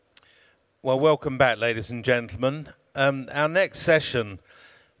Well, welcome back, ladies and gentlemen. Our next session,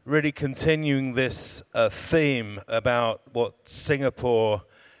 really continuing this theme about what Singapore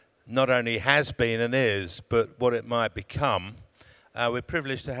not only has been and is, but what it might become. We're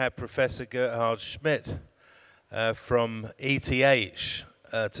privileged to have Professor Gerhard Schmitt from ETH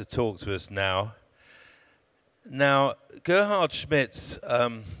to talk to us now. Now, Gerhard Schmitt's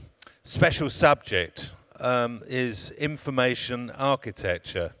special subject is information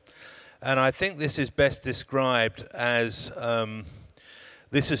architecture. And I think this is best described as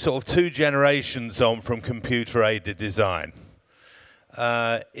this is sort of two generations on from computer-aided design.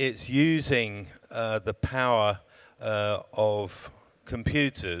 It's using the power of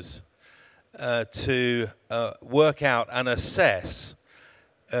computers to work out and assess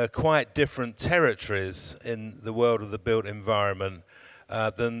quite different territories in the world of the built environment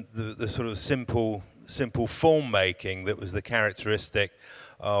than the sort of simple form making that was the characteristic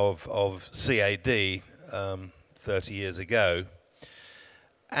of CAD 30 years ago.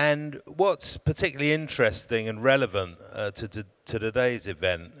 And what's particularly interesting and relevant to today's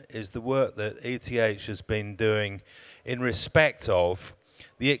event is the work that ETH has been doing in respect of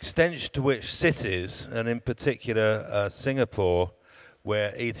the extent to which cities, and in particular Singapore,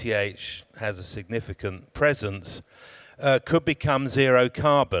 where ETH has a significant presence, could become zero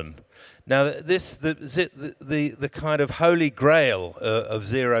carbon. Now, the kind of holy grail of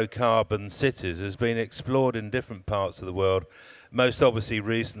zero carbon cities has been explored in different parts of the world, most obviously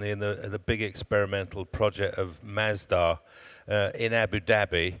recently in the big experimental project of Mazda in Abu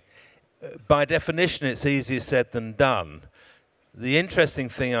Dhabi. By definition, it's easier said than done. The interesting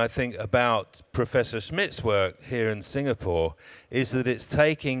thing, I think, about Professor Schmitt's work here in Singapore is that it's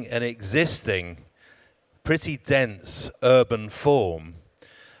taking an existing, pretty dense urban form.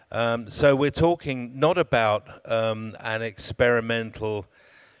 So we're talking not about an experimental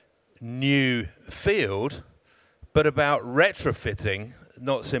new field, but about retrofitting,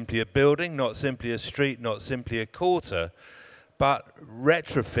 not simply a building, not simply a street, not simply a quarter, but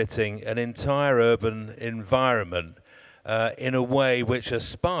retrofitting an entire urban environment in a way which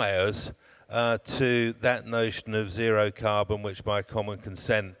aspires to that notion of zero carbon, which by common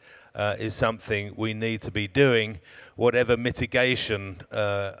consent is something we need to be doing, whatever mitigation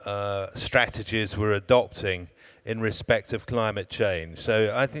strategies we're adopting in respect of climate change.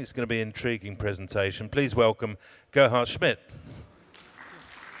 So I think it's going to be an intriguing presentation. Please welcome Gerhard Schmitt.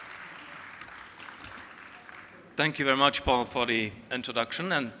 Thank you very much, Paul, for the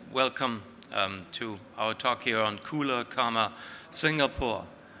introduction, and welcome to our talk here on cooler, calmer Singapore.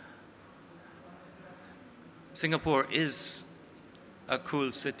 Singapore is a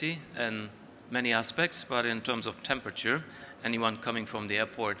cool city in many aspects, but in terms of temperature, anyone coming from the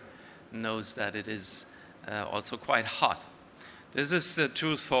airport knows that it is also quite hot. This is the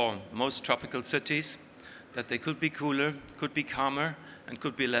truth for most tropical cities, that they could be cooler, could be calmer, and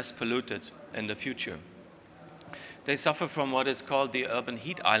could be less polluted in the future. They suffer from what is called the urban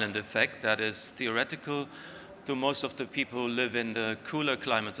heat island effect, that is theoretical to most of the people who live in the cooler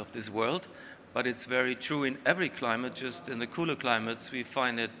climates of this world, but it's very true in every climate. Just in the cooler climates, we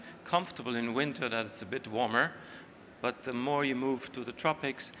find it comfortable in winter that it's a bit warmer, but the more you move to the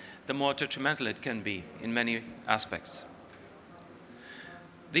tropics, the more detrimental it can be in many aspects.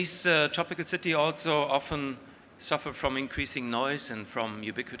 These tropical cities also often suffer from increasing noise and from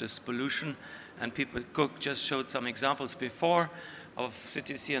ubiquitous pollution, and people, Cook just showed some examples before of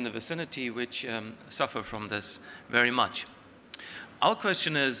cities here in the vicinity which suffer from this very much. Our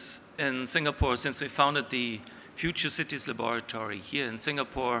question is, in Singapore, since we founded the Future Cities Laboratory here in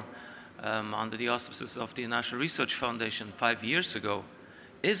Singapore under the auspices of the National Research Foundation 5 years ago,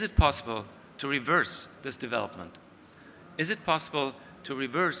 is it possible to reverse this development? Is it possible to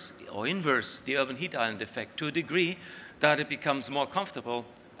reverse or inverse the urban heat island effect to a degree that it becomes more comfortable,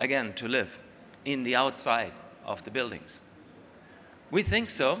 again, to live in the outside of the buildings? We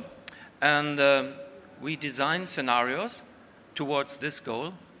think so, and we design scenarios towards this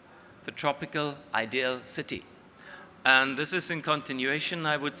goal, the tropical ideal city. And this is in continuation,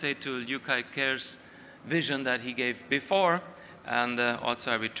 I would say, to Liu Kai-ker's vision that he gave before, and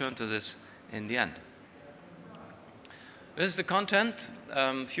also I return to this in the end. This is the content,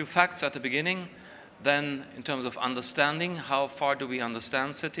 a few facts at the beginning, then in terms of understanding, how far do we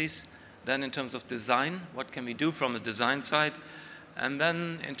understand cities, then in terms of design, what can we do from the design side, and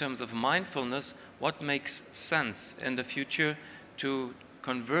then in terms of mindfulness, what makes sense in the future to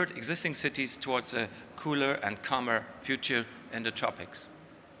convert existing cities towards a cooler and calmer future in the tropics.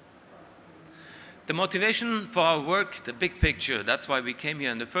 The motivation for our work, the big picture, that's why we came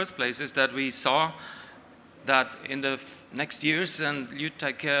here in the first place, is that we saw that in the next years, and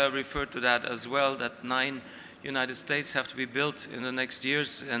Lüttake referred to that as well, that 9 United States have to be built in the next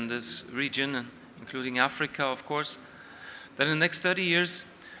years in this region, including Africa, of course. That in the next 30 years,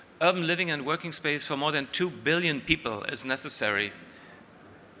 urban living and working space for more than 2 billion people is necessary,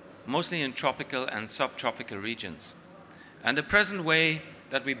 mostly in tropical and subtropical regions. And the present way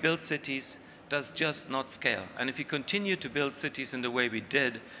that we build cities does just not scale. And if we continue to build cities in the way we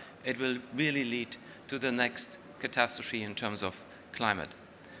did, it will really lead to the next catastrophe in terms of climate.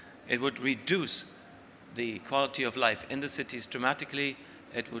 It would reduce the quality of life in the cities dramatically.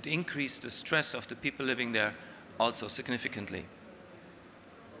 It would increase the stress of the people living there also significantly.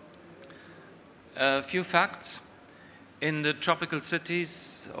 A few facts. In the tropical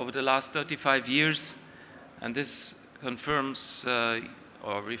cities over the last 35 years, and this confirms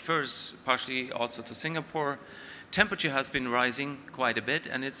or refers partially also to Singapore, temperature has been rising quite a bit,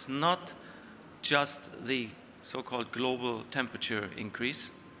 and it's not just the so-called global temperature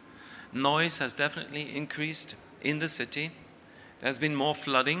increase. Noise has definitely increased in the city. There's been more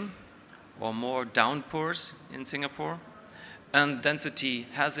flooding or more downpours in Singapore, and density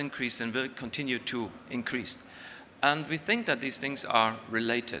has increased and will continue to increase. And we think that these things are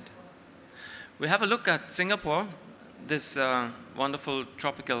related. We have a look at Singapore, this wonderful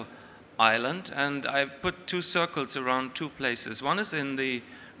tropical island, and I put 2 circles around 2 places. One is in the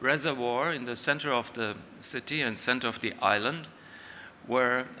reservoir in the center of the city and center of the island,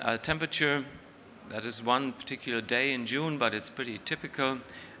 where temperature, that is one particular day in June, but it's pretty typical,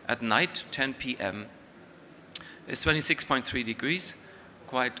 at night, 10 p.m., is 26.3 degrees,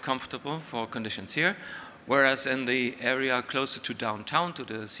 quite comfortable for conditions here, whereas in the area closer to downtown, to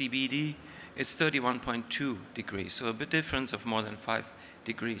the CBD, it's 31.2 degrees, so a bit difference of more than 5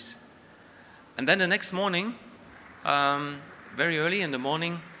 degrees. And then the next morning, very early in the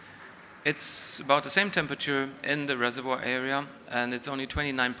morning, it's about the same temperature in the reservoir area, and it's only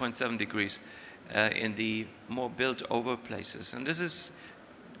 29.7 degrees in the more built-over places. And this is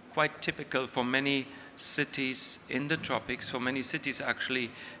quite typical for many cities in the tropics, for many cities actually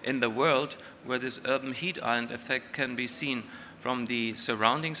in the world, where this urban heat island effect can be seen from the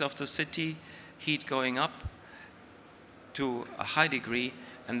surroundings of the city, heat going up to a high degree,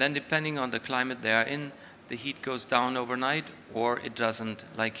 and then depending on the climate they are in, the heat goes down overnight or it doesn't,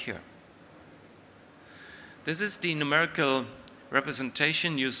 like here. This is the numerical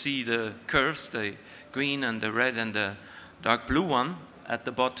representation. You see the curves, the green and the red and the dark blue one at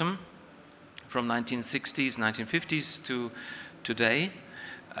the bottom from 1960s, 1950s to today.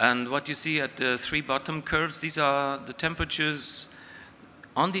 And what you see at the 3 bottom curves, these are the temperatures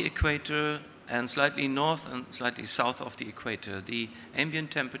on the equator and slightly north and slightly south of the equator, the ambient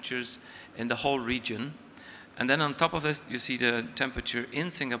temperatures in the whole region. And then on top of this, you see the temperature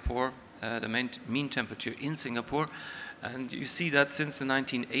in Singapore, the mean temperature in Singapore. And you see that since the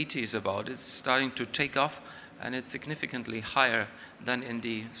 1980s about, it's starting to take off, and it's significantly higher than in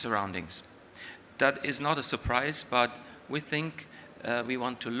the surroundings. That is not a surprise, but we think we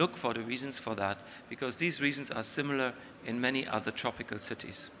want to look for the reasons for that, because these reasons are similar in many other tropical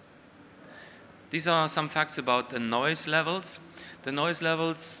cities. These are some facts about the noise levels. The noise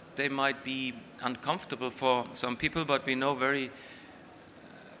levels, they might be uncomfortable for some people, but we know very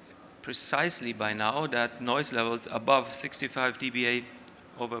precisely by now that noise levels above 65 dBA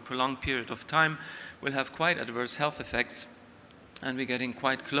over a prolonged period of time will have quite adverse health effects, and we're getting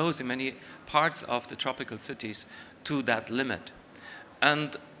quite close in many parts of the tropical cities to that limit.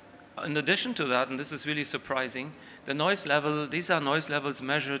 And in addition to that, and this is really surprising, the noise level, these are noise levels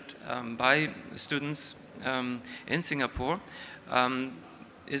measured by students in Singapore,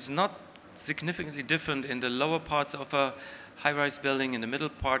 is not significantly different in the lower parts of a high-rise building, in the middle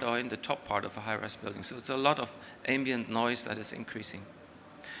part, or in the top part of a high-rise building. So it's a lot of ambient noise that is increasing.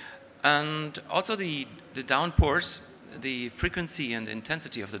 And also the downpours, the frequency and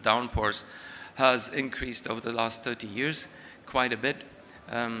intensity of the downpours has increased over the last 30 years quite a bit,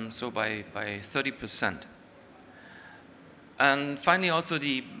 so by 30%. And finally, also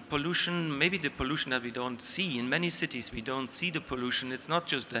the pollution, maybe the pollution that we don't see. In many cities, we don't see the pollution. It's not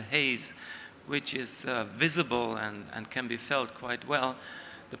just the haze, which is visible and can be felt quite well.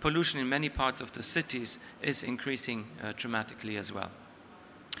 The pollution in many parts of the cities is increasing dramatically as well.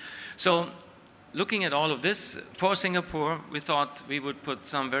 So, looking at all of this, for Singapore, we thought we would put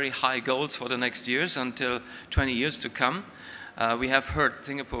some very high goals for the next years until 20 years to come. We have heard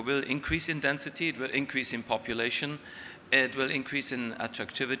Singapore will increase in density, it will increase in population, it will increase in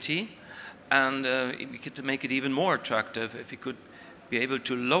attractivity, and we could make it even more attractive if we could be able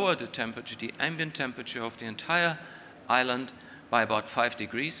to lower the temperature, the ambient temperature of the entire island by about 5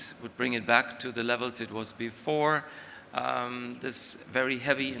 degrees, would bring it back to the levels it was before this very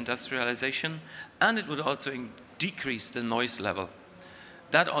heavy industrialization, and it would also decrease the noise level.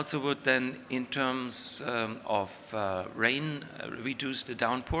 That also would then, in terms of rain, reduce the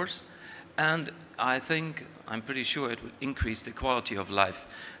downpours, and I'm pretty sure it would increase the quality of life.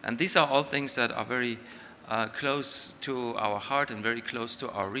 And these are all things that are very close to our heart and very close to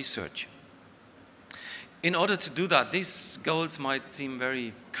our research. In order to do that, these goals might seem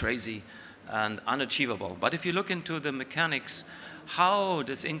very crazy and unachievable. But if you look into the mechanics, how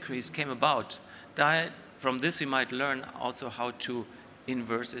this increase came about, from this we might learn also how to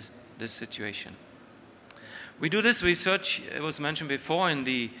inverse this situation. We do this research, it was mentioned before, in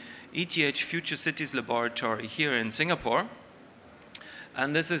the ETH Future Cities Laboratory here in Singapore.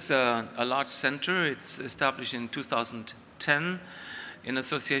 And this is a large center. It's established in 2010 in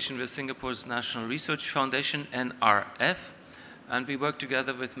association with Singapore's National Research Foundation, NRF. And we work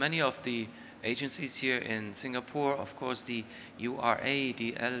together with many of the agencies here in Singapore, of course the URA,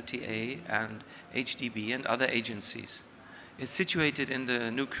 the LTA, and HDB, and other agencies. It's situated in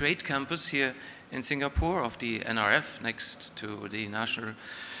the new Create campus here in Singapore of the NRF, next to the National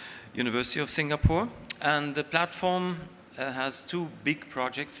University of Singapore. And the platform has two big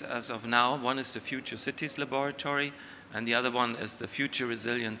projects as of now. One is the Future Cities Laboratory, and the other one is the Future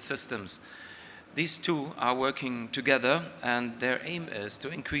Resilient Systems. These two are working together, and their aim is to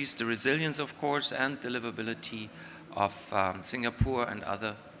increase the resilience, of course, and the livability of Singapore and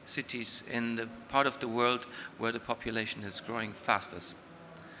other cities in the part of the world where the population is growing fastest.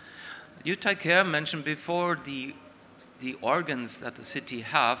 You take care, mentioned before, the organs that the city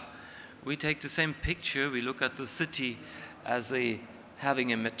have. We take the same picture. We look at the city as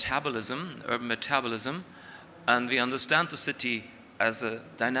having a metabolism, urban metabolism, and we understand the city as a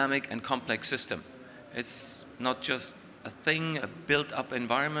dynamic and complex system. It's not just a thing, a built-up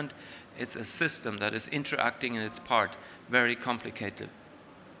environment. It's a system that is interacting in its part, very complicated.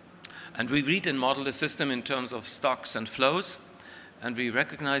 And we read and model the system in terms of stocks and flows, and we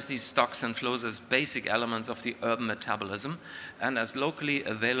recognize these stocks and flows as basic elements of the urban metabolism and as locally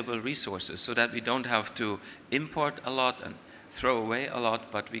available resources, so that we don't have to import a lot and throw away a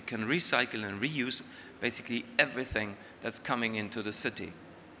lot, but we can recycle and reuse basically everything that's coming into the city.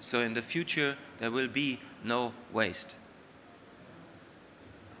 So in the future, there will be no waste.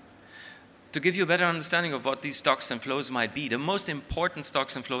 To give you a better understanding of what these stocks and flows might be, the most important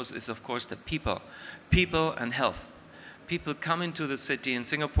stocks and flows is, of course, the people and health. People come into the city. In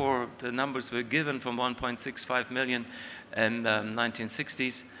Singapore, the numbers were given from 1.65 million in the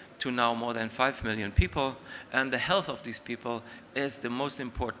 1960s to now more than 5 million people. And the health of these people is the most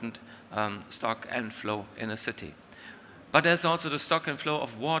important stock and flow in a city. But there's also the stock and flow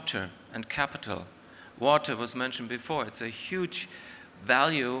of water and capital. Water was mentioned before. It's a huge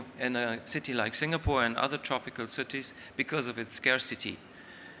value in a city like Singapore and other tropical cities because of its scarcity.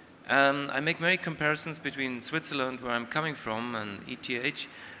 I make many comparisons between Switzerland, where I'm coming from, and ETH,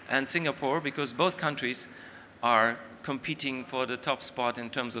 and Singapore, because both countries are competing for the top spot in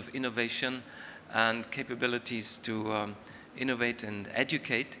terms of innovation and capabilities to innovate and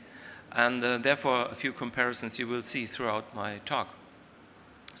educate. And therefore, a few comparisons you will see throughout my talk.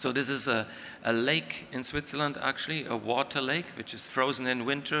 So this is a lake in Switzerland, actually, a water lake, which is frozen in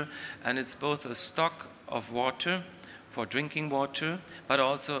winter, and it's both a stock of water for drinking water, but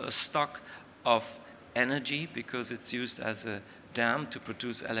also a stock of energy, because it's used as a dam to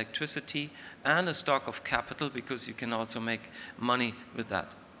produce electricity, and a stock of capital, because you can also make money with that.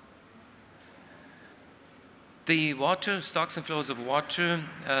 The water, stocks and flows of water,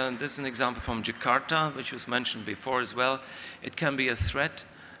 this is an example from Jakarta, which was mentioned before as well. It can be a threat,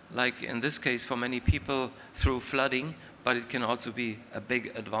 like in this case for many people through flooding, but it can also be a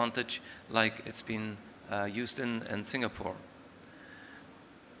big advantage, like it's been used in Singapore.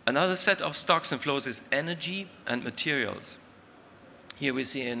 Another set of stocks and flows is energy and materials. Here we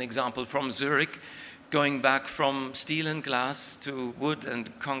see an example from Zurich, going back from steel and glass to wood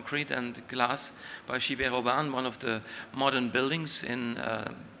and concrete and glass by Schibert-Aubin, one of the modern buildings in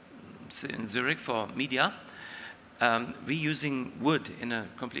Zurich for media, reusing wood in a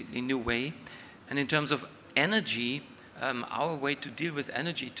completely new way. And in terms of energy, our way to deal with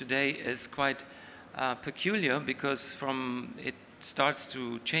energy today is quite peculiar, because it starts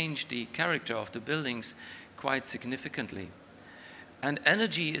to change the character of the buildings quite significantly. And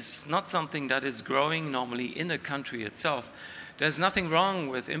energy is not something that is growing normally in a country itself. There's nothing wrong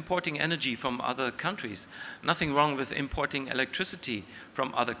with importing energy from other countries, nothing wrong with importing electricity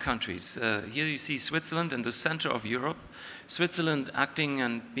from other countries. Here you see Switzerland in the center of Europe, Switzerland acting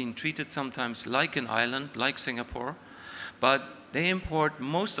and being treated sometimes like an island, like Singapore, but they import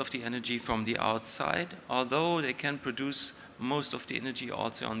most of the energy from the outside, although they can produce most of the energy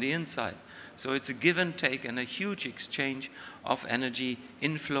also on the inside. So it's a give and take and a huge exchange of energy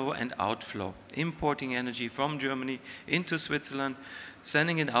inflow and outflow, importing energy from Germany into Switzerland,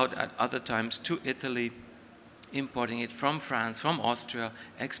 sending it out at other times to Italy, importing it from France, from Austria,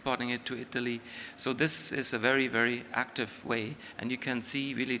 exporting it to Italy. So this is a very, very active way, and you can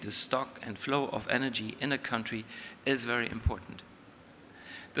see really the stock and flow of energy in a country is very important.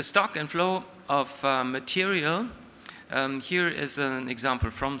 The stock and flow of material, here is an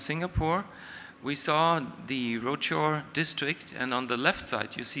example from Singapore. We saw the Rochor district, and on the left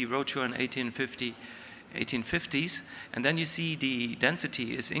side you see Rochor in 1850s, and then you see the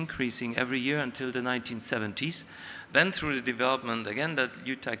density is increasing every year until the 1970s. Then through the development, again, that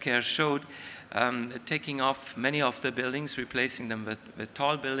Jutta Kerr showed, taking off many of the buildings, replacing them with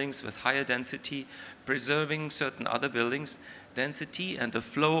tall buildings with higher density, preserving certain other buildings, density and the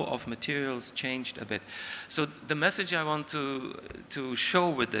flow of materials changed a bit. So the message I want to show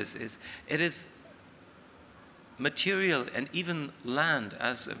with this is, it is material, and even land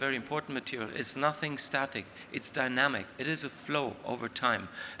as a very important material is nothing static, it's dynamic, it is a flow over time,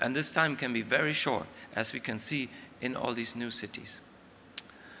 and this time can be very short, as we can see in all these new cities.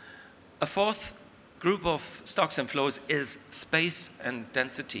 A fourth group of stocks and flows is space and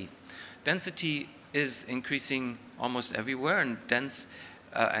density. Density is increasing almost everywhere, and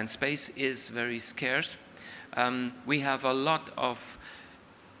and space is very scarce. We have a lot of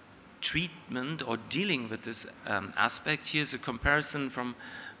treatment or dealing with this aspect. Here's a comparison from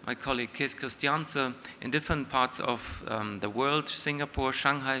my colleague Kees Christianse in different parts of the world, Singapore,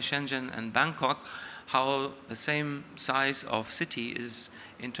 Shanghai, Shenzhen, and Bangkok, how the same size of city is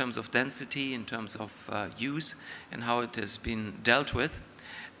in terms of density, in terms of use, and how it has been dealt with.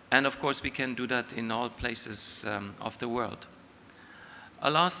 And of course, we can do that in all places of the world. A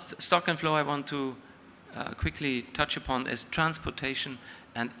last stock and flow I want to quickly touch upon is transportation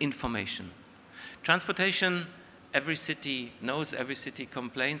and information. Transportation, every city knows, every city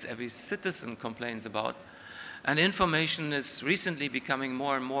complains, every citizen complains about. And information is recently becoming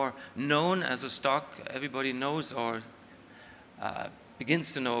more and more known as a stock. Everybody knows or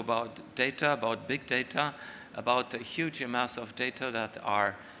begins to know about data, about big data, about the huge amounts of data that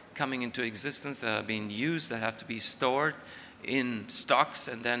are coming into existence, that are being used, that have to be stored in stocks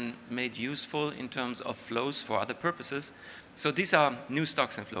and then made useful in terms of flows for other purposes. So these are new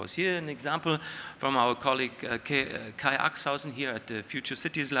stocks and flows. Here an example from our colleague Kai Axhausen here at the Future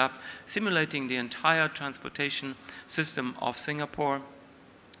Cities Lab, simulating the entire transportation system of Singapore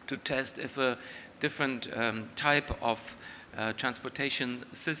to test if a different type of transportation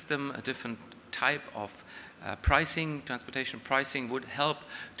system, a different type of transportation pricing would help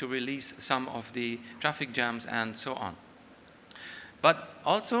to release some of the traffic jams and so on. But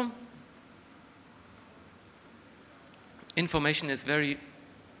also, information is very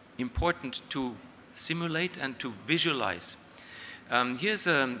important to simulate and to visualize. Here's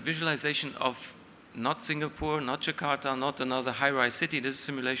a visualization of not Singapore, not Jakarta, not another high-rise city. This is a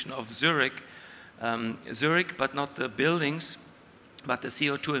simulation of Zurich. Zurich, but not the buildings, but the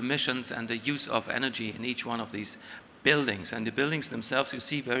CO2 emissions and the use of energy in each one of these buildings. And the buildings themselves you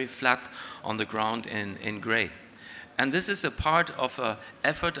see very flat on the ground in gray. And this is a part of an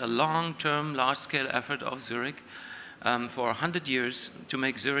effort, a long-term, large-scale effort of Zurich for 100 years to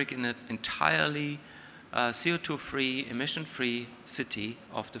make Zurich an entirely CO2-free, emission-free city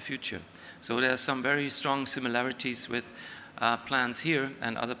of the future. So there are some very strong similarities with plans here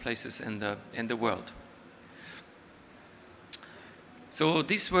and other places in the world. So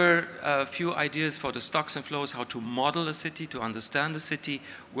these were a few ideas for the stocks and flows, how to model a city, to understand the city,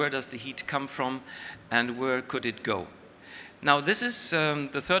 where does the heat come from, and where could it go. Now this is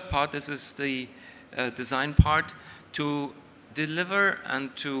the third part, this is the design part, to deliver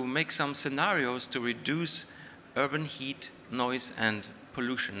and to make some scenarios to reduce urban heat, noise, and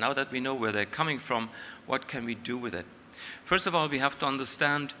pollution. Now that we know where they're coming from, what can we do with it? First of all, we have to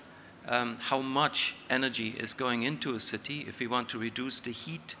understand how much energy is going into a city. If we want to reduce the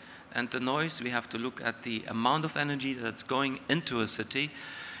heat and the noise, we have to look at the amount of energy that's going into a city.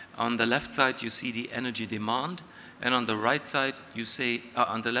 On the left side, you see the energy demand, and on the right side,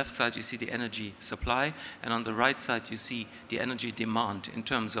 on the left side, you see the energy supply, and on the right side, you see the energy demand in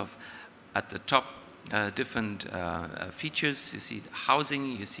terms of, at the top, different features. You see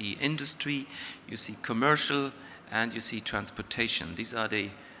housing, you see industry, you see commercial, and you see transportation. These are the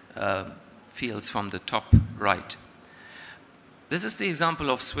fields from the top right. This is the example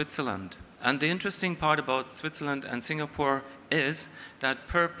of Switzerland. And the interesting part about Switzerland and Singapore is that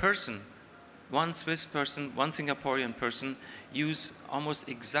per person, one Swiss person, one Singaporean person use almost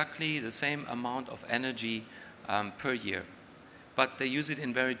exactly the same amount of energy per year. But they use it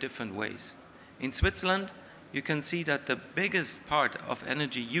in very different ways. In Switzerland, you can see that the biggest part of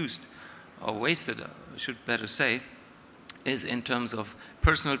energy used, or wasted, I should better say, is in terms of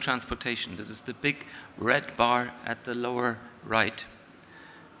personal transportation. This is the big red bar at the lower right.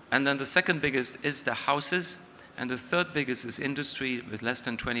 And then the second biggest is the houses, and the third biggest is industry with less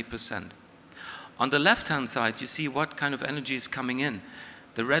than 20%. On the left-hand side, you see what kind of energy is coming in.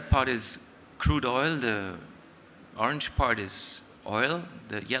 The red part is crude oil, the orange part is oil,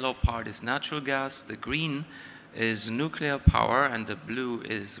 the yellow part is natural gas, the green is nuclear power, and the blue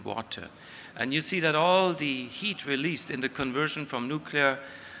is water. And you see that all the heat released in the conversion from nuclear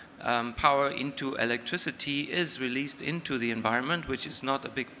power into electricity is released into the environment, which is not a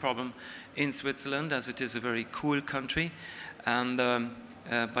big problem in Switzerland, as it is a very cool country, and,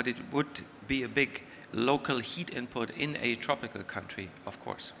 but it would be a big local heat input in a tropical country, of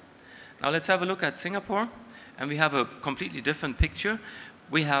course. Now let's have a look at Singapore, and we have a completely different picture.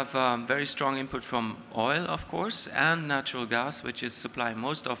 We have very strong input from oil, of course, and natural gas, which is supplying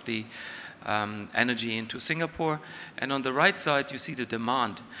most of the energy into Singapore. And on the right side, you see the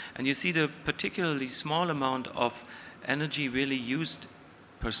demand. And you see the particularly small amount of energy really used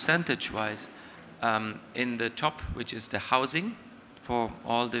percentage-wise in the top, which is the housing for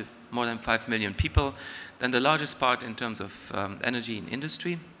all the more than 5 million people. Then the largest part in terms of energy in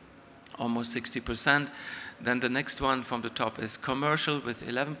industry, almost 60%. Then the next one from the top is commercial with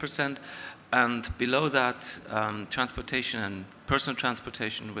 11%. And below that, transportation and personal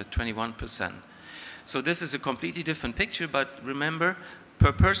transportation with 21%. So this is a completely different picture, but remember,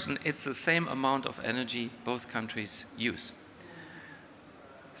 per person, it's the same amount of energy both countries use.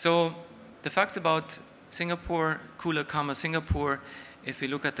 So the facts about Singapore, cooler, calmer Singapore, if we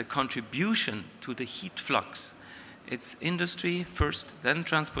look at the contribution to the heat flux, it's industry first, then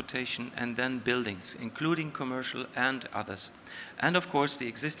transportation, and then buildings, including commercial and others. And of course, the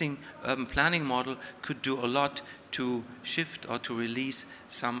existing urban planning model could do a lot to shift or to release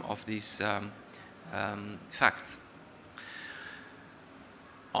some of these facts.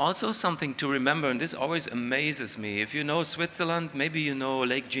 Also something to remember, and this always amazes me, if you know Switzerland, maybe you know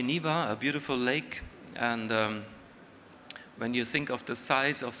Lake Geneva, a beautiful lake, and when you think of the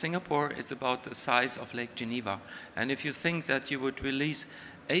size of Singapore, it's about the size of Lake Geneva. And if you think that you would release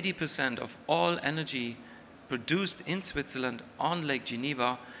 80% of all energy produced in Switzerland on Lake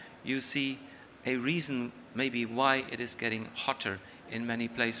Geneva, you see a reason maybe why it is getting hotter in many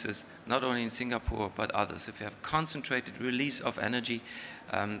places, not only in Singapore, but others. If you have concentrated release of energy,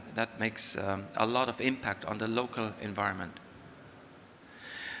 that makes a lot of impact on the local environment.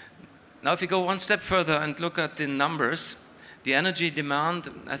 Now, if you go one step further and look at the numbers, the energy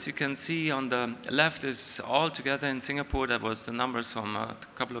demand, as you can see on the left, is all together in Singapore. That was the numbers from a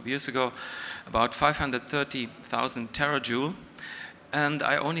couple of years ago, about 530,000 terajoule. And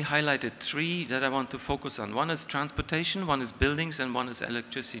I only highlighted 3 that I want to focus on. One is transportation, one is buildings, and one is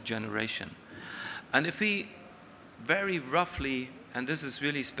electricity generation. And if we very roughly, and this is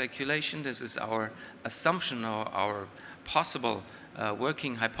really speculation, this is our assumption or our possible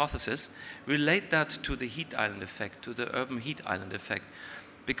working hypothesis, relate that to the heat island effect, to the urban heat island effect.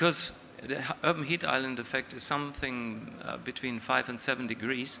 Because the urban heat island effect is something between 5 and 7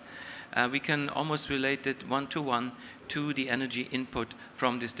 degrees. We can almost relate it one-to-one to the energy input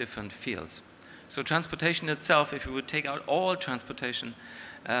from these different fields. So transportation itself, if we would take out all transportation,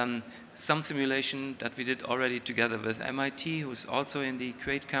 some simulation that we did already together with MIT, who's also in the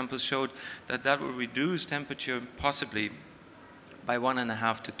Create campus, showed that that will reduce temperature possibly by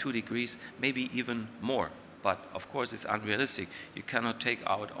 1.5 to 2 degrees, maybe even more. But of course, it's unrealistic. You cannot take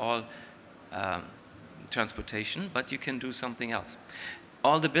out all transportation, but you can do something else.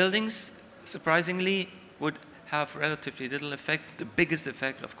 All the buildings, surprisingly, would have relatively little effect. The biggest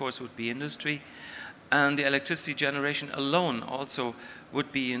effect, of course, would be industry. And the electricity generation alone also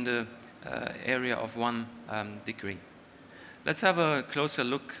would be in the area of 1 degree. Let's have a closer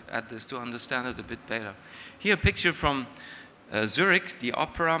look at this to understand it a bit better. Here, a picture from Zurich, the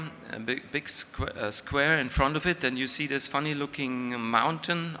opera, a big square in front of it, and you see this funny-looking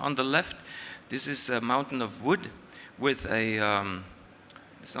mountain on the left. This is a mountain of wood with a,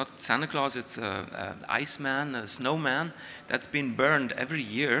 it's not Santa Claus, it's an iceman, a snowman, that's been burned every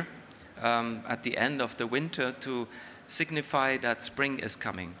year at the end of the winter to signify that spring is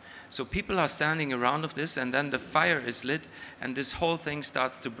coming. So people are standing around of this, and then the fire is lit, and this whole thing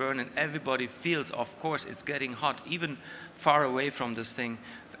starts to burn, and everybody feels, of course, it's getting hot, even far away from this thing.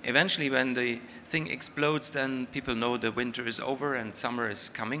 Eventually, when the thing explodes, then people know the winter is over and summer is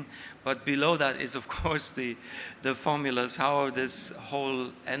coming. But below that is, of course, the formulas, how this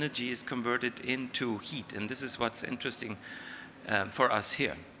whole energy is converted into heat. And this is what's interesting for us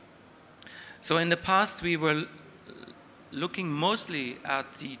here. So in the past, we were looking mostly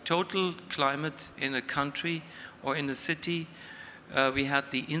at the total climate in a country or in a city. We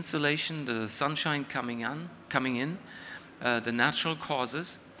had the insolation, the sunshine coming in, the natural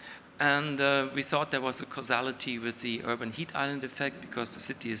causes. And we thought there was a causality with the urban heat island effect because the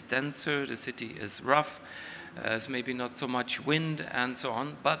city is denser, the city is rough, there's maybe not so much wind and so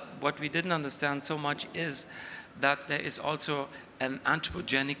on. But what we didn't understand so much is that there is also an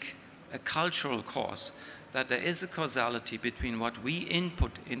anthropogenic, a cultural cause, that there is a causality between what we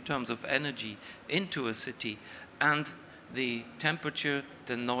input in terms of energy into a city and the temperature,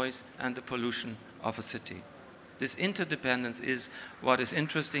 the noise, and the pollution of a city. This interdependence is what is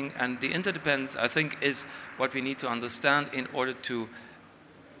interesting, and the interdependence, I think, is what we need to understand in order to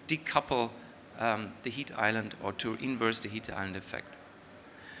decouple the heat island or to inverse the heat island effect.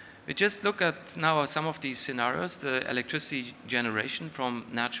 We just look at now some of these scenarios, the electricity generation from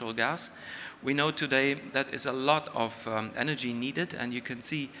natural gas. We know today that is a lot of energy needed, and you can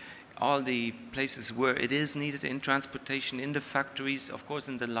see all the places where it is needed in transportation, in the factories, of course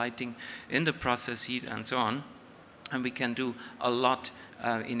in the lighting, in the process heat, and so on. And we can do a lot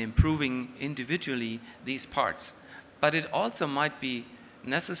in improving individually these parts. But it also might be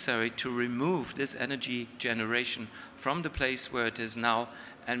necessary to remove this energy generation from the place where it is now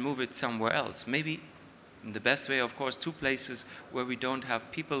and move it somewhere else. Maybe in the best way, of course, 2 places where we don't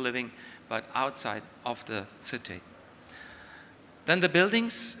have people living, but outside of the city. Then the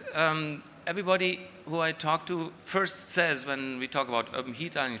buildings. Everybody who I talk to first says when we talk about urban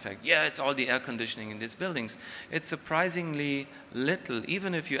heat island effect, yeah, it's all the air conditioning in these buildings. It's surprisingly little,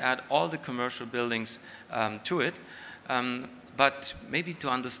 even if you add all the commercial buildings to it. But maybe to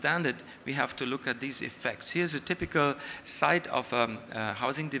understand it, we have to look at these effects. Here's a typical site of a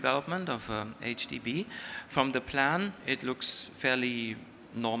housing development of HDB. From the plan, it looks fairly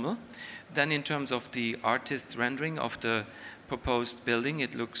normal. Then in terms of the artist's rendering of the proposed building,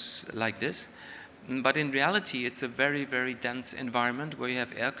 it looks like this. But in reality, it's a very, very dense environment where you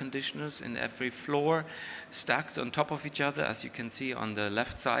have air conditioners in every floor stacked on top of each other, as you can see on the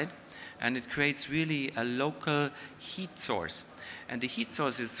left side. And it creates really a local heat source. And the heat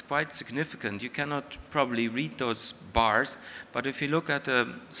source is quite significant. You cannot probably read those bars, but if you look at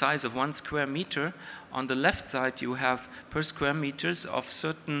the size of 1 square meter, on the left side you have per square meters of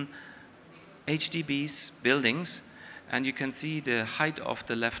certain HDBs buildings, and you can see the height of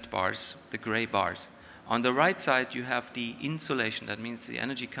the left bars, the gray bars. On the right side, you have the insolation. That means the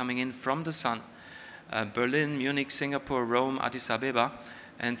energy coming in from the sun. Berlin, Munich, Singapore, Rome, Addis Abeba.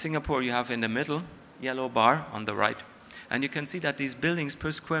 And Singapore, you have in the middle, yellow bar on the right. And you can see that these buildings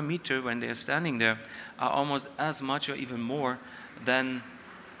per square meter, when they're standing there, are almost as much or even more than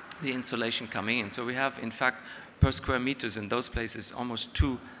the insolation coming in. So we have, in fact, per square meters in those places, almost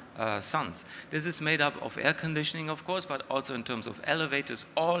 2 suns. This is made up of air conditioning, of course, but also in terms of elevators,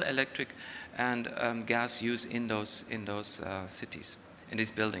 all electric and gas use in those cities, in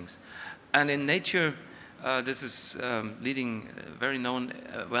these buildings. And in nature, this is leading a very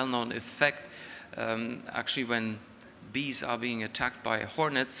well-known effect. Actually, when bees are being attacked by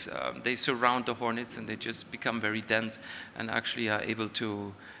hornets, they surround the hornets and they just become very dense and actually are able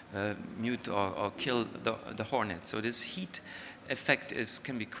to mute or kill the hornet. So this heat effect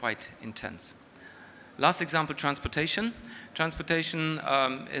can be quite intense. Last example, transportation. Transportation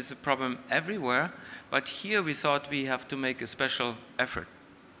is a problem everywhere, but here we thought we have to make a special effort.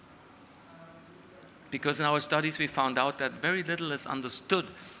 Because in our studies we found out that very little is understood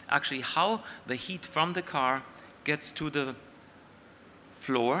actually how the heat from the car gets to the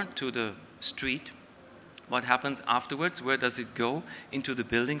floor, to the street. What happens afterwards, where does it go into the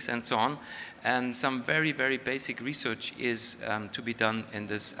buildings and so on. And some very, very basic research is to be done in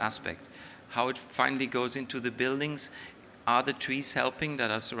this aspect. How it finally goes into the buildings, are the trees helping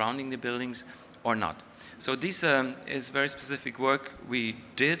that are surrounding the buildings or not? So this is very specific work we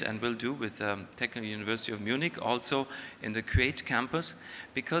did and will do with Technical University of Munich, also in the Create campus,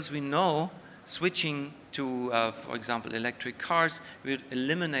 because we know switching to, for example, electric cars will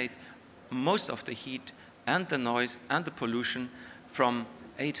eliminate most of the heat and the noise and the pollution from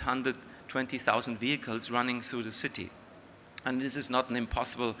 820,000 vehicles running through the city. And this is not an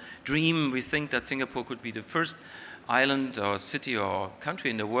impossible dream. We think that Singapore could be the first island or city or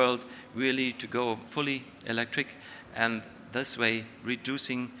country in the world really to go fully electric, and this way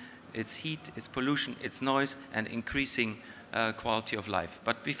reducing its heat, its pollution, its noise, and increasing quality of life.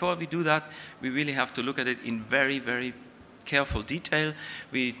 But before we do that, we really have to look at it in very, very careful detail.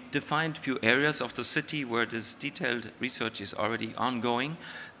 We defined few areas of the city where this detailed research is already ongoing,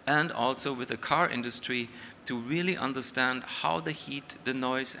 and also with the car industry to really understand how the heat, the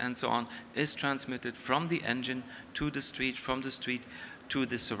noise, and so on is transmitted from the engine to the street, from the street to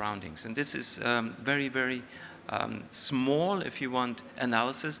the surroundings. And this is very, very small, if you want,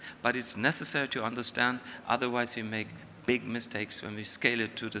 analysis, but it's necessary to understand, otherwise we make big mistakes when we scale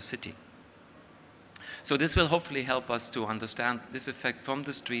it to the city. So this will hopefully help us to understand this effect from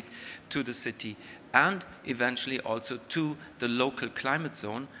the street to the city, and eventually also to the local climate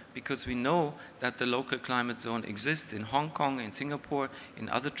zone, because we know that the local climate zone exists in Hong Kong, in Singapore, in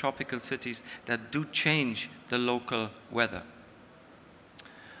other tropical cities that do change the local weather.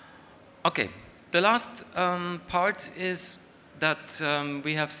 Okay, the last part is that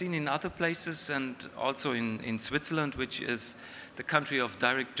we have seen in other places, and also in Switzerland, which is the country of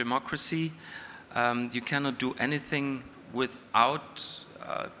direct democracy. You cannot do anything without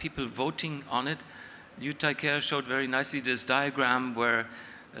people voting on it. Yu Tai-Ker showed very nicely this diagram where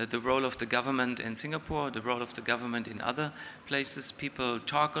the role of the government in Singapore, the role of the government in other places. People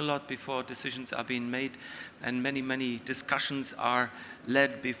talk a lot before decisions are being made, and many, many discussions are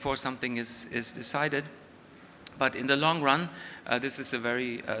led before something is decided. But in the long run, this is a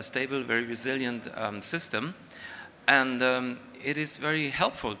very stable, very resilient system. And it is very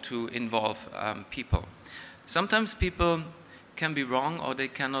helpful to involve people. Sometimes people can be wrong, or they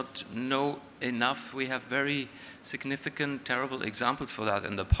cannot know enough. We have very significant, terrible examples for that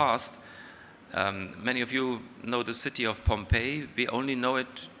in the past. Many of you know the city of Pompeii. We only know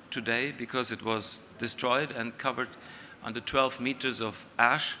it today because it was destroyed and covered under 12 meters of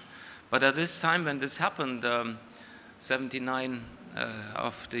ash. But at this time when this happened, 79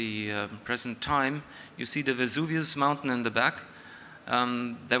 of the present time, you see the Vesuvius mountain in the back.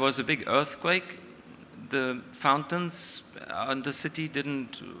 There was a big earthquake. The fountains in the city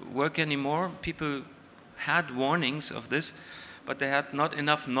didn't work anymore. People had warnings of this, but they had not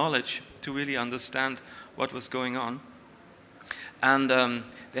enough knowledge to really understand what was going on. And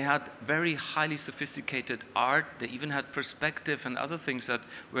they had very highly sophisticated art. They even had perspective and other things that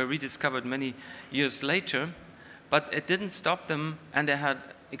were rediscovered many years later. But it didn't stop them, and they had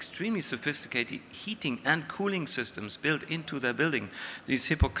extremely sophisticated heating and cooling systems built into their building. These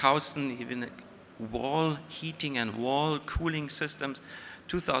Hippocausten, even wall heating and wall cooling systems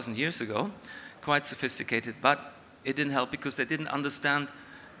 2,000 years ago, quite sophisticated, but it didn't help because they didn't understand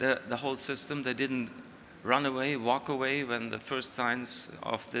the whole system. They didn't run away, walk away when the first signs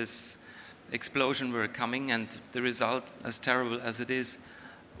of this explosion were coming, and the result, as terrible as it is,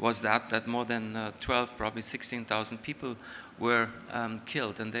 was that more than 12, probably 16,000 people were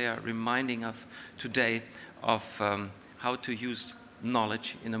killed. And they are reminding us today of how to use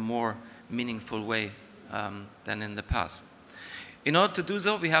knowledge in a more meaningful way than in the past. In order to do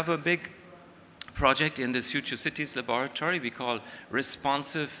so, we have a big project in this Future Cities laboratory we call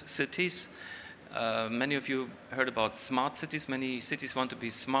Responsive Cities. Many of you heard about smart cities. Many cities want to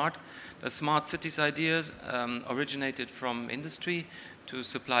be smart. The smart cities ideas originated from industry to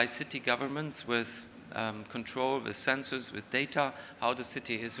supply city governments with control, with sensors, with data, how the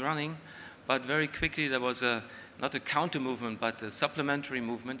city is running. But very quickly there was not a counter movement, but a supplementary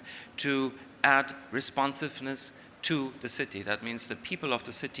movement to add responsiveness to the city. That means the people of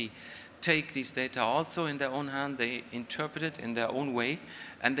the city take these data also in their own hand, they interpret it in their own way,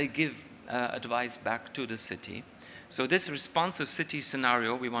 and they give advice back to the city. So this responsive city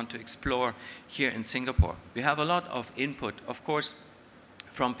scenario we want to explore here in Singapore. We have a lot of input, of course,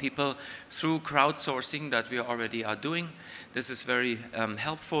 from people through crowdsourcing that we already are doing. This is very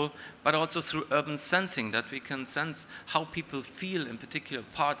helpful, but also through urban sensing, that we can sense how people feel in particular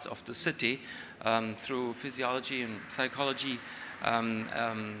parts of the city through physiology and psychology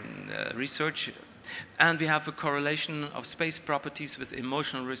research. And we have a correlation of space properties with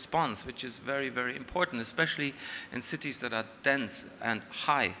emotional response, which is very, very important, especially in cities that are dense and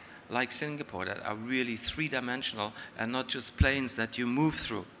high, like Singapore, that are really three-dimensional and not just planes that you move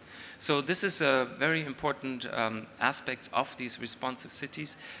through. So this is a very important aspect of these responsive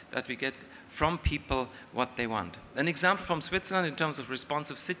cities, that we get from people what they want. An example from Switzerland in terms of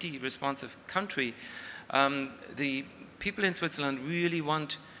responsive city, responsive country, the people in Switzerland really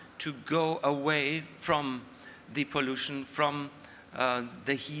want to go away from the pollution, from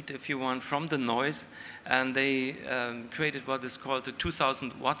the heat, if you want, from the noise, and they created what is called the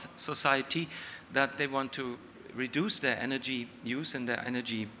 2,000 watt society, that they want to reduce their energy use and their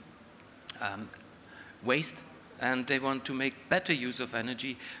energy waste, and they want to make better use of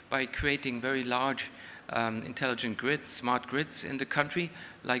energy by creating very large intelligent grids, smart grids in the country,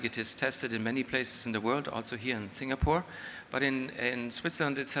 like it is tested in many places in the world, also here in Singapore. But in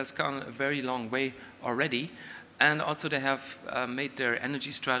Switzerland, it has gone a very long way already. And also they have made their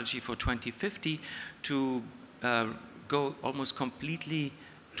energy strategy for 2050 to go almost completely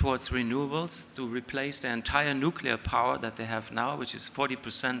towards renewables, to replace the entire nuclear power that they have now, which is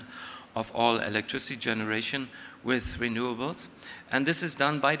 40% of all electricity generation, with renewables. And this is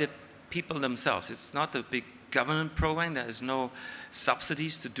done by the people themselves. It's not a big government program. There is no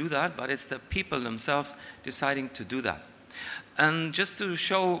subsidies to do that, but it's the people themselves deciding to do that. And just to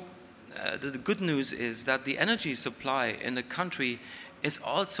show the good news is that the energy supply in the country is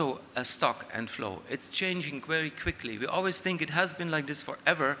also a stock and flow. It's changing very quickly. We always think it has been like this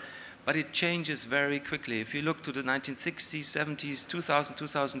forever, but it changes very quickly. If you look to the 1960s, 70s, 2000,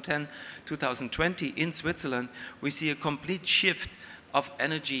 2010, 2020 in Switzerland, we see a complete shift of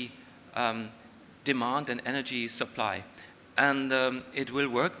energy demand and energy supply. And it will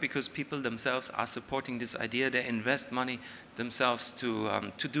work because people themselves are supporting this idea. They invest money themselves to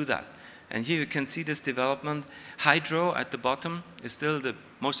do that. And here you can see this development. Hydro at the bottom is still the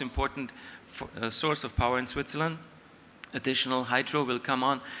most important source of power in Switzerland. Additional hydro will come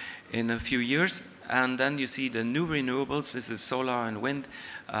on in a few years. And then you see the new renewables. This is solar and wind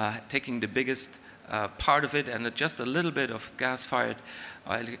taking the biggest part of it, and just a little bit of gas-fired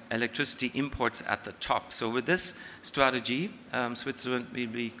electricity imports at the top. So with this strategy, Switzerland will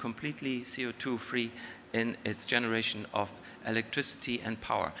be completely CO2-free in its generation of electricity and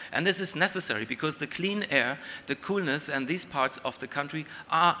power. And this is necessary because the clean air, the coolness, and these parts of the country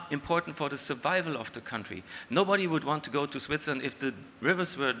are important for the survival of the country. Nobody would want to go to Switzerland if the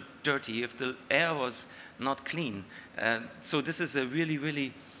rivers were dirty, if the air was not clean. So this is a really,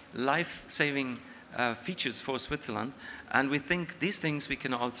 really life-saving features for Switzerland, and we think these things we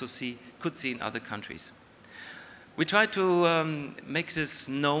can also could see in other countries. We try to make this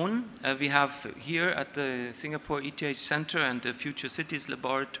known. We have here at the Singapore ETH Center and the Future Cities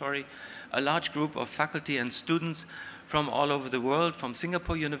Laboratory a large group of faculty and students from all over the world, from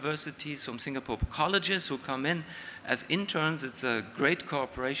Singapore universities, from Singapore colleges who come in as interns. It's a great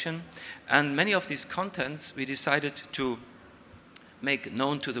cooperation. And many of these contents we decided to make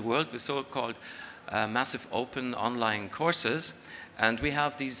known to the world with so-called massive open online courses. And we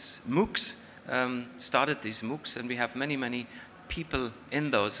have these MOOCs, started these MOOCs, and we have many, many people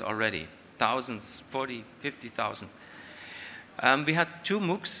in those already, thousands, 40, 50,000. We had 2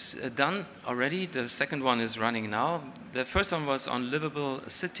 MOOCs done already. The second one is running now. The first one was on livable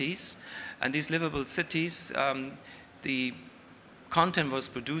cities, and these livable cities, the content was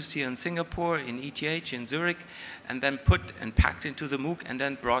produced here in Singapore, in ETH, in Zurich, and then put and packed into the MOOC and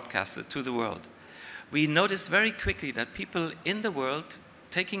then broadcasted to the world. We noticed very quickly that people in the world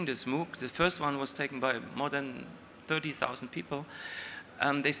taking this MOOC, the first one was taken by more than 30,000 people,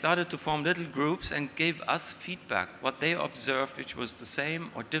 they started to form little groups and gave us feedback, what they observed, which was the same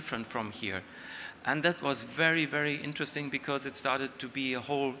or different from here. And that was very, very interesting because it started to be a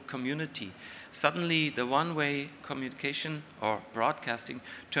whole community. Suddenly, the one-way communication or broadcasting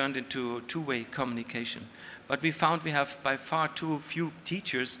turned into a two-way communication. But we found we have by far too few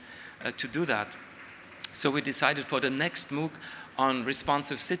teachers to do that. So we decided for the next MOOC on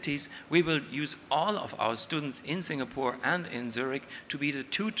responsive cities, we will use all of our students in Singapore and in Zurich to be the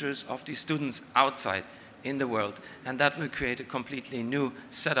tutors of the students outside in the world. And that will create a completely new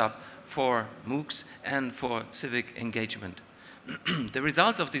setup for MOOCs and for civic engagement. The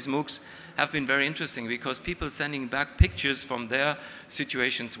results of these MOOCs have been very interesting because people sending back pictures from their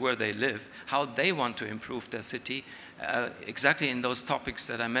situations where they live, how they want to improve their city, exactly in those topics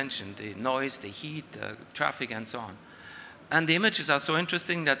that I mentioned, the noise, the heat, the traffic, and so on. And the images are so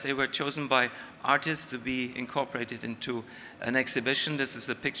interesting that they were chosen by artists to be incorporated into an exhibition. This is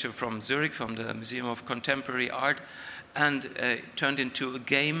a picture from Zurich, from the Museum of Contemporary Art, and turned into a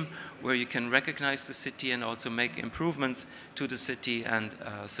game where you can recognize the city and also make improvements to the city and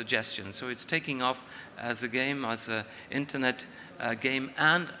suggestions. So it's taking off as a game, as an internet game,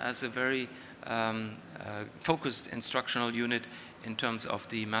 and as a very focused instructional unit in terms of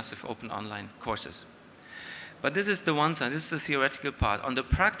the massive open online courses. But this is the one side, this is the theoretical part. On the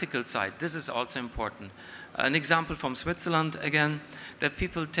practical side, this is also important. An example from Switzerland, again, that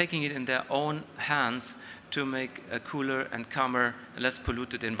people taking it in their own hands to make a cooler and calmer, less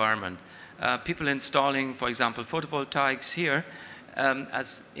polluted environment. People installing, for example, photovoltaics here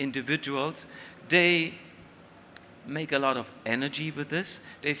as individuals. They make a lot of energy with this.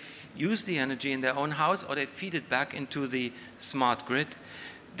 They use the energy in their own house or they feed it back into the smart grid.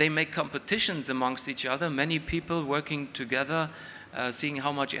 They make competitions amongst each other, many people working together, seeing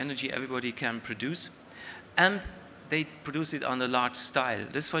how much energy everybody can produce. and they produce it on a large scale.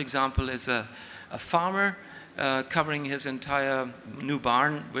 This, for example, is a farmer covering his entire new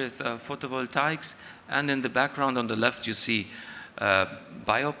barn with photovoltaics, and in the background on the left you see a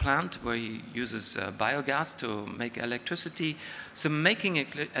bioplant where he uses biogas to make electricity. So making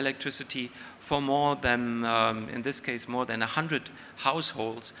electricity for more than, in this case, more than 100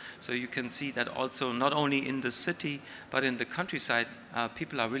 households. So you can see that also not only in the city, but in the countryside,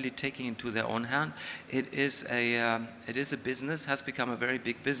 people are really taking into their own hand. It is a business, has become a very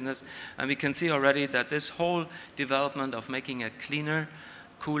big business. And we can see already that this whole development of making a cleaner,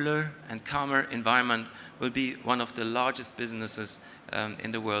 cooler, and calmer environment will be one of the largest businesses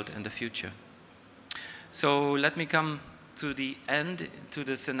in the world in the future. So let me come to the end, to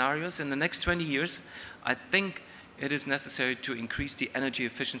the scenarios. In the next 20 years, I think it is necessary to increase the energy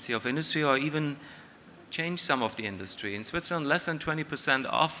efficiency of industry or even change some of the industry. In Switzerland, less than 20%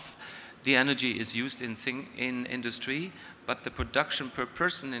 of the energy is used in industry, but the production per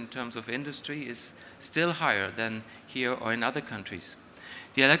person in terms of industry is still higher than here or in other countries.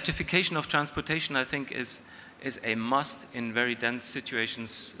 The electrification of transportation, I think, is a must in very dense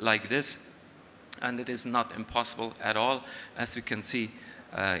situations like this, and it is not impossible at all, as we can see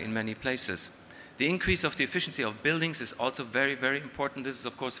in many places. The increase of the efficiency of buildings is also very, very important. This is,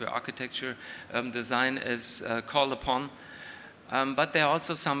 of course, where architecture design is called upon. But there are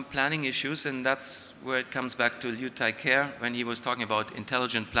also some planning issues, and that's where it comes back to Liu Tai-Ker when he was talking about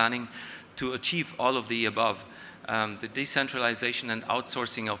intelligent planning to achieve all of the above. The decentralization and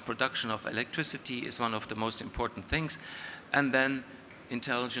outsourcing of production of electricity is one of the most important things. And then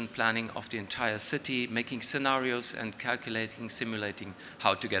intelligent planning of the entire city, making scenarios and calculating, simulating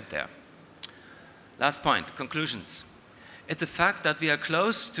how to get there. Last point, conclusions. It's a fact that we are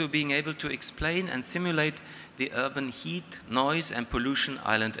close to being able to explain and simulate the urban heat, noise, and pollution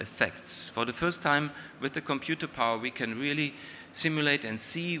island effects. For the first time, with the computer power, we can really simulate and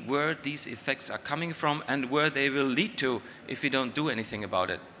see where these effects are coming from and where they will lead to if we don't do anything about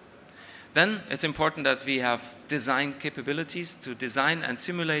it. Then it's important that we have design capabilities to design and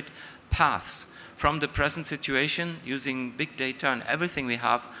simulate paths from the present situation using big data and everything we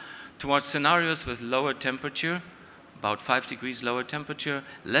have towards scenarios with lower temperature, about 5 degrees lower temperature,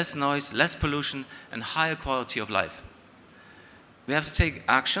 less noise, less pollution, and higher quality of life. We have to take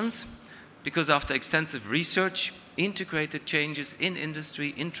actions because after extensive research, integrated changes in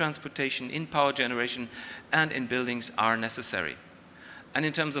industry, in transportation, in power generation, and in buildings are necessary. And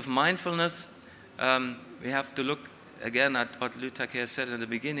in terms of mindfulness, we have to look again at what Liu Tai-Ker said in the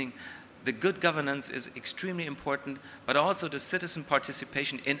beginning. The good governance is extremely important, but also the citizen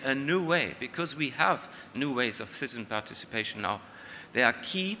participation in a new way, because we have new ways of citizen participation now. They are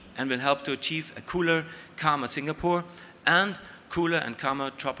key and will help to achieve a cooler, calmer Singapore and cooler and calmer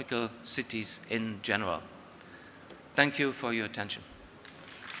tropical cities in general. Thank you for your attention.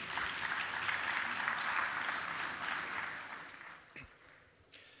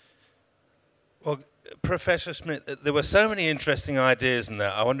 Well, Professor Schmitt, there were so many interesting ideas in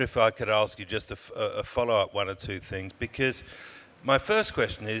there. I wonder if I could ask you just a follow-up, one or two things, because my first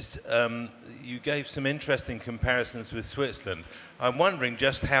question is, you gave some interesting comparisons with Switzerland. I'm wondering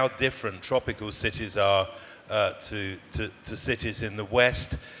just how different tropical cities are to cities in the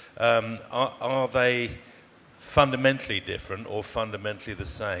West. Are they fundamentally different or fundamentally the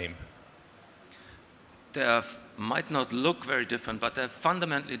same? They might not look very different, but they're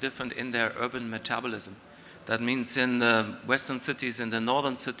fundamentally different in their urban metabolism. That means in the western cities, in the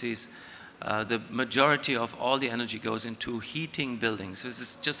northern cities, the majority of all the energy goes into heating buildings. This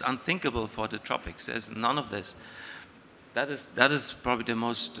is just unthinkable for the tropics. There's none of this. That is probably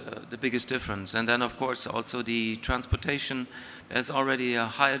the biggest difference. And then, of course, also the transportation. There's already a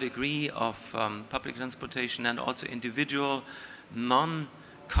higher degree of public transportation and also individual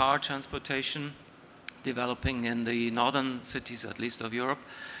non-car transportation developing in the northern cities, at least of Europe.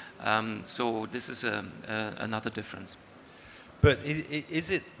 So this is another difference. But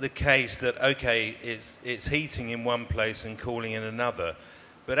is it the case that, okay, it's heating in one place and cooling in another,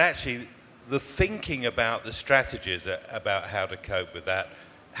 but actually the thinking about the strategies about how to cope with that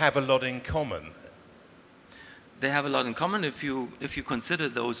have a lot in common? They have a lot in common if you consider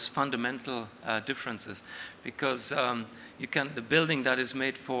those fundamental differences, because the building that is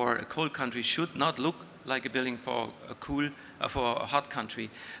made for a cold country should not look like a building for a hot country.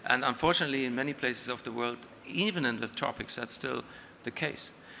 And unfortunately, in many places of the world, even in the tropics, that's still the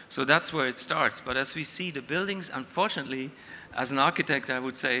case. So that's where it starts. But as we see the buildings, unfortunately, as an architect, I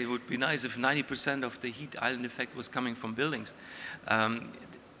would say it would be nice if 90% of the heat island effect was coming from buildings.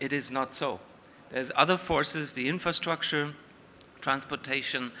 It is not so. There's other forces, the infrastructure,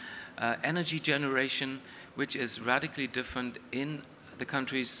 transportation, energy generation, which is radically different in the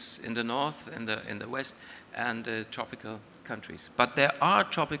countries in the north, in the west, and tropical countries. But there are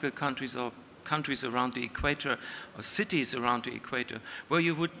tropical countries or countries around the equator, or cities around the equator, where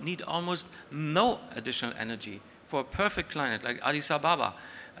you would need almost no additional energy for a perfect climate, like Addis Ababa,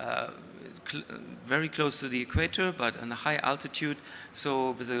 very close to the equator, but on a high altitude,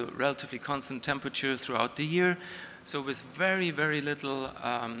 so with a relatively constant temperature throughout the year. So with very, very little,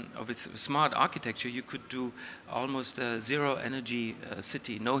 or with smart architecture, you could do almost a zero energy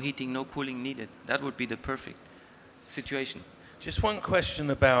city, no heating, no cooling needed. That would be the perfect situation. Just one question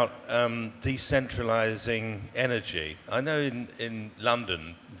about decentralizing energy. I know in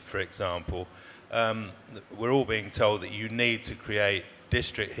London, for example, we're all being told that you need to create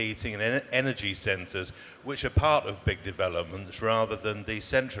district heating and energy centres which are part of big developments rather than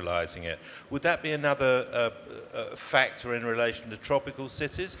decentralising it. Would that be another factor in relation to tropical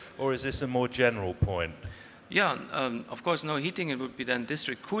cities, or is this a more general point? Yeah, of course, no heating. It would be then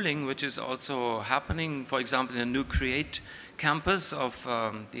district cooling, which is also happening. For example, in a new CREATE campus of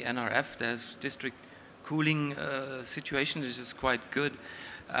the NRF, there's district cooling situation, which is quite good,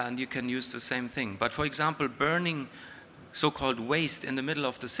 and you can use the same thing. But for example, burning so-called waste in the middle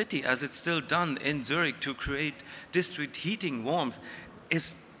of the city, as it's still done in Zurich to create district heating warmth,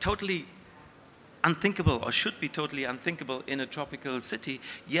 is totally unthinkable, or should be totally unthinkable in a tropical city.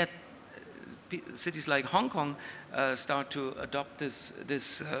 Yet cities like Hong Kong start to adopt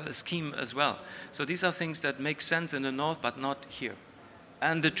this scheme as well. So these are things that make sense in the north, but not here.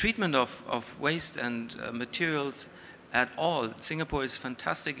 And the treatment of waste and materials at all. Singapore is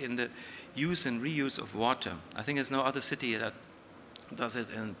fantastic in the use and reuse of water. I think there's no other city that does it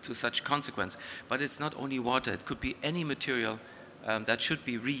to such consequence. But it's not only water, it could be any material that should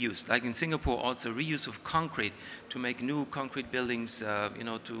be reused. Like in Singapore also, reuse of concrete to make new concrete buildings,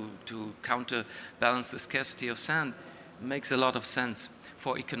 to counterbalance the scarcity of sand makes a lot of sense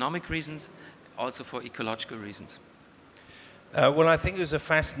for economic reasons, also for ecological reasons. Well, I think it was a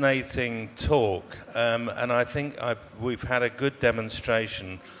fascinating talk, and I think we've had a good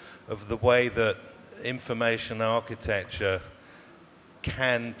demonstration of the way that information architecture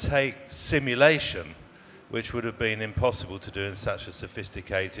can take simulation, which would have been impossible to do in such a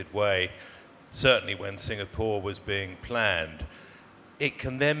sophisticated way, certainly when Singapore was being planned. It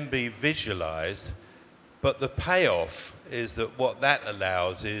can then be visualized, but the payoff is that what that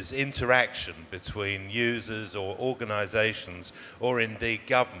allows is interaction between users or organizations or indeed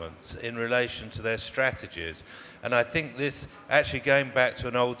governments in relation to their strategies. And I think this, actually going back to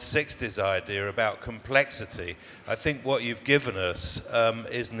an old 60s idea about complexity, I think what you've given us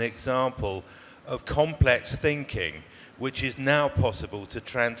is an example of complex thinking, which is now possible to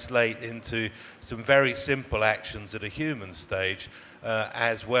translate into some very simple actions at a human stage,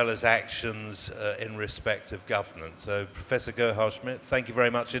 as well as actions in respect of governance. So, Professor Gerhard Schmitt, thank you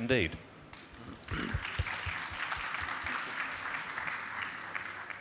very much indeed.